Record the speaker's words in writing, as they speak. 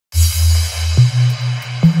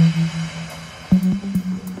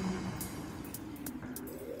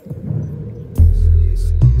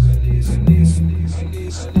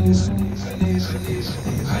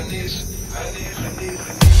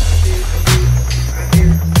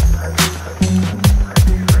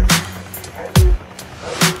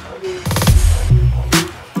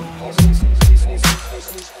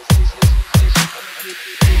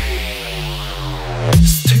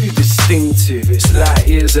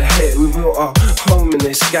years ahead. We built our home in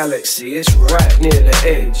this galaxy, it's right near the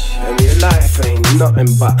edge. And your life ain't nothing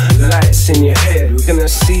but lights in your head. We're gonna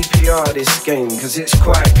CPR this game, cause it's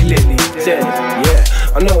quite clearly dead.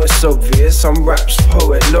 Yeah, I know it's obvious, I'm rap's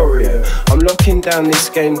poet laureate. I'm locking down this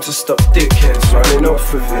game to stop dickheads running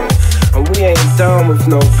off of it. And we ain't down with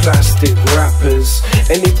no plastic rappers.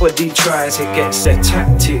 Anybody tries it gets their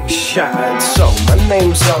tactics shattered. So my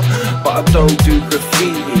name's up, but I don't do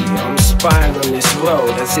graffiti. I'm spying on this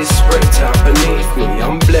world as it spreads out beneath me.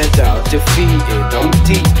 I'm bled out, defeated, I'm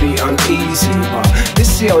deeply uneasy, but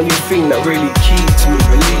it's the only thing that really keeps me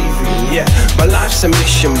believing. Yeah, my life's a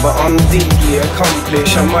mission, but I'm deeply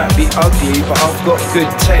accomplished. I might be ugly, but I've got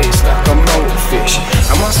good taste, like a monkfish.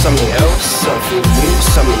 Am I something else, something new,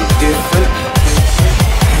 something different?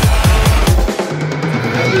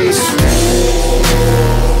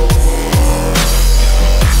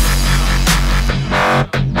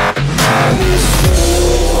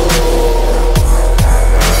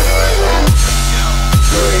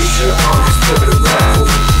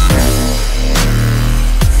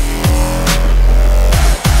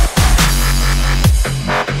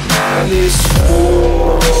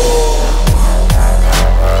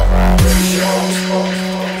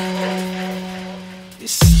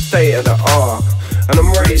 It's state of the art, and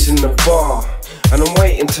I'm raising the bar, and I'm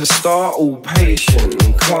waiting to start, all patient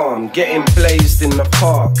and calm, getting blazed in the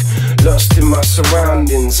park, lost in my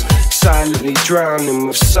surroundings, silently drowning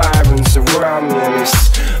with sirens around me. And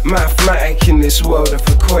it's mathematic in this world of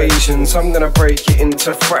equations. I'm gonna break it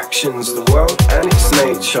into fractions, the world and its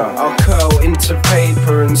nature. I'll curl into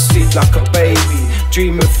paper and sleep like a baby,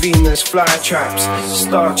 dream of Venus flytraps,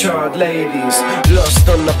 star-charred ladies, lost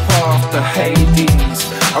on the path to Hades.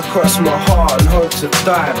 I cross my heart and hope to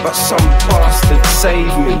die, but some bastard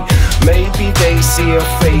saved me. Maybe they see a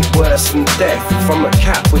fate worse than death. If I'm a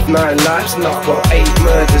cat with 9 lives and I've got 8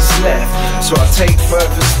 murders left, so I take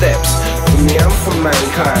further steps for me and for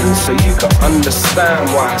mankind, so you can understand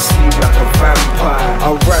why I sleep like a vampire.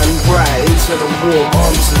 I ran right into the warm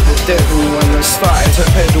arms of the devil, and I started to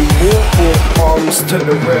pedal, walk arms to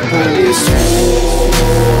the rebel. It's war.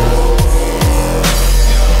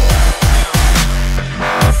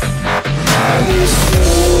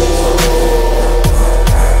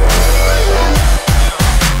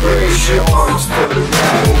 Raise your arms to the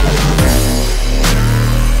rebel.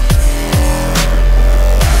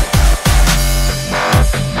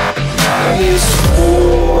 It's war.